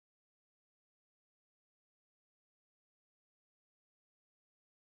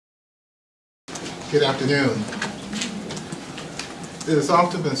Good afternoon. It has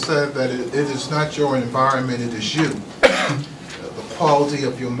often been said that it is not your environment, it is you. The quality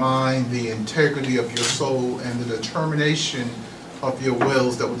of your mind, the integrity of your soul, and the determination of your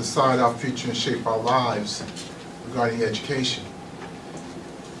wills that will decide our future and shape our lives regarding education.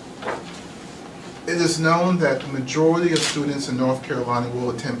 It is known that the majority of students in North Carolina will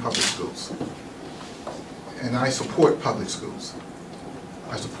attend public schools. And I support public schools.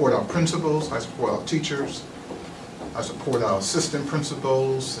 I support our principals, I support our teachers, I support our assistant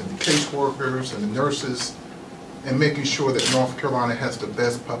principals and the caseworkers and the nurses in making sure that North Carolina has the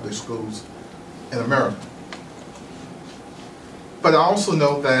best public schools in America. But I also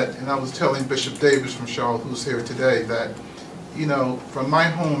know that, and I was telling Bishop Davis from Charlotte, who's here today, that, you know, from my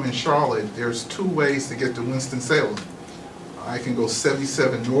home in Charlotte, there's two ways to get to Winston-Salem. I can go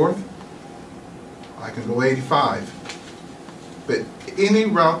 77 north, I can go 85. But any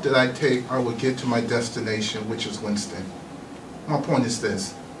route that I take, I will get to my destination, which is Winston. My point is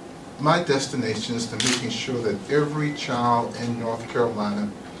this. My destination is to making sure that every child in North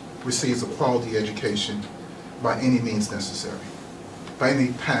Carolina receives a quality education by any means necessary, by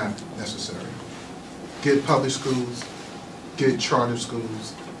any path necessary. Get public schools, get charter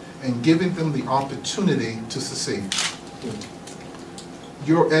schools, and giving them the opportunity to succeed.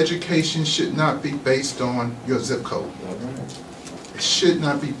 Your education should not be based on your zip code. It should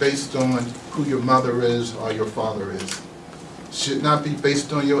not be based on who your mother is or your father is. It should not be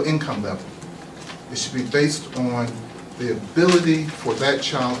based on your income level. It should be based on the ability for that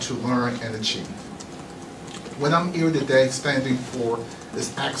child to learn and achieve. What I'm here today standing for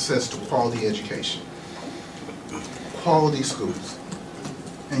is access to quality education, quality schools,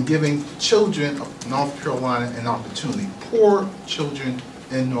 and giving children of North Carolina an opportunity, poor children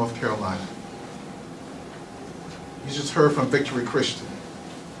in North Carolina. You just heard from Victory Christian,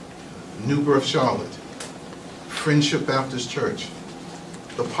 New Birth Charlotte, Friendship Baptist Church,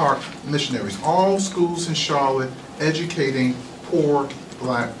 the Park Missionaries, all schools in Charlotte educating poor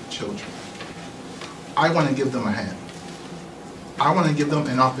black children. I want to give them a hand. I want to give them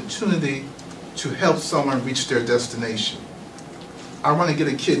an opportunity to help someone reach their destination. I want to get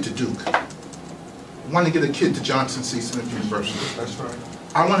a kid to Duke. I want to get a kid to Johnson C. Smith University. That's right.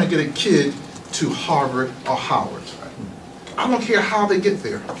 I want to get a kid to Harvard or Howard. I don't care how they get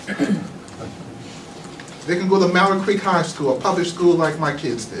there. They can go to Mallard Creek High School, a public school like my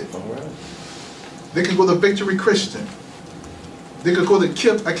kids did. All right. They can go to Victory Christian. They could go to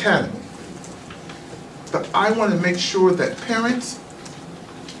KIPP Academy. But I want to make sure that parents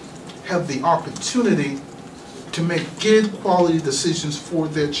have the opportunity to make good quality decisions for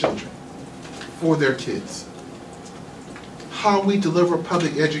their children, for their kids. How we deliver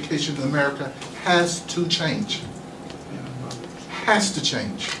public education in America has to change. Has to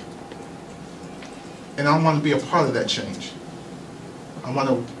change. And I want to be a part of that change. I want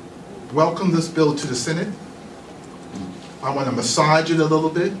to welcome this bill to the Senate. I want to massage it a little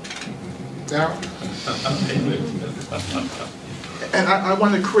bit. Now, and I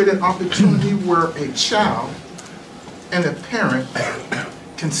want to create an opportunity where a child and a parent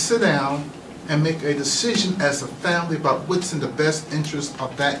can sit down and make a decision as a family about what's in the best interest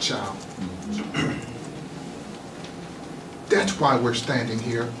of that child. That's why we're standing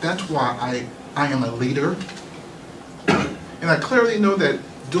here. That's why I am a leader. And I clearly know that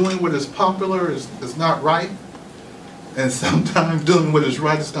doing what is popular is not right, and sometimes doing what is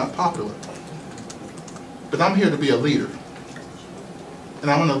right is not popular. But I'm here to be a leader. And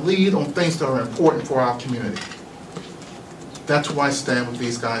I want to lead on things that are important for our community. That's why I stand with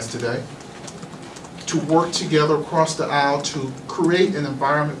these guys today. To work together across the aisle to create an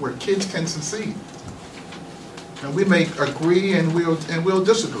environment where kids can succeed. And we may agree and we'll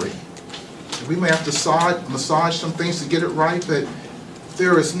disagree. We may have to massage some things to get it right, but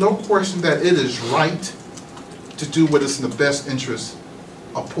there is no question that it is right to do what is in the best interest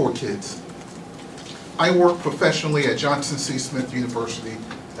of poor kids. I work professionally at Johnson C. Smith University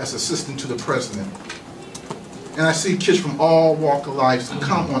as assistant to the president. And I see kids from all walks of life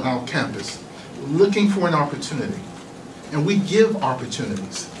come on our campus looking for an opportunity. And we give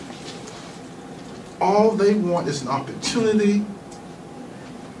opportunities. All they want is an opportunity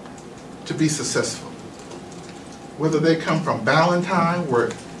to be successful. Whether they come from Ballantyne,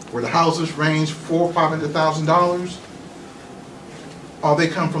 where the houses range $400,000 or $500,000, or they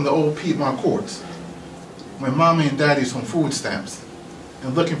come from the old Piedmont courts, when mommy and daddy's on food stamps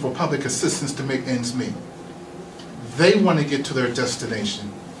and looking for public assistance to make ends meet. They want to get to their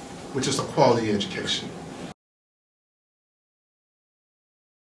destination, which is a quality education.